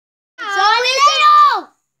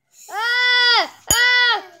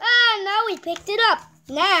picked it up.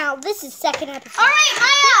 Now, this is second episode. All right,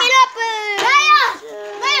 Maya. Pick it up.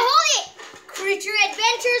 Maya, hold it. Creature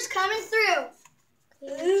adventures coming through.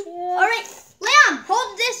 All right, Liam,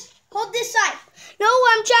 hold this side. No,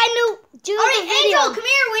 I'm trying to do All the right, video. Angel, come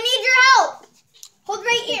here. We need your help. Hold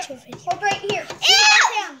right here. Hold right here. Both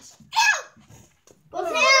hands. Both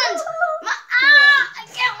hands. I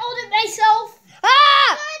can't hold it myself.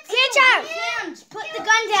 Ah! Catch her. Both hands. Put the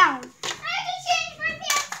gun down. I have to change my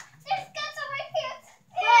pants. There's guts on my pants.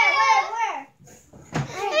 Where?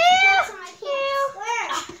 There's guts on my pants. Where?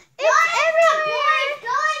 It's everywhere.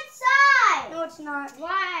 Go inside. No, it's not.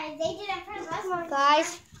 Why? They did it in front of us.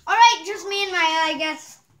 Guys, All right, just me and Maya, I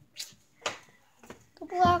guess.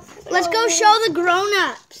 let's go show the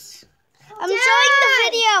grown-ups. I'm showing the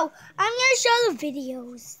video. I'm going to show the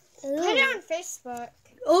videos. Put it on Facebook.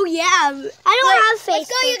 Oh, yeah. I don't have Facebook. Let's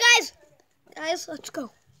go, you guys. Guys, let's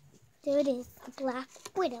go. There it is, the Black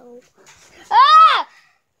Widow. Ah!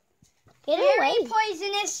 Get away. Very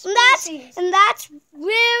poisonous And that's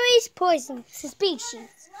very poisonous species.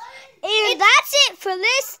 And that's it for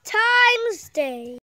this time's day.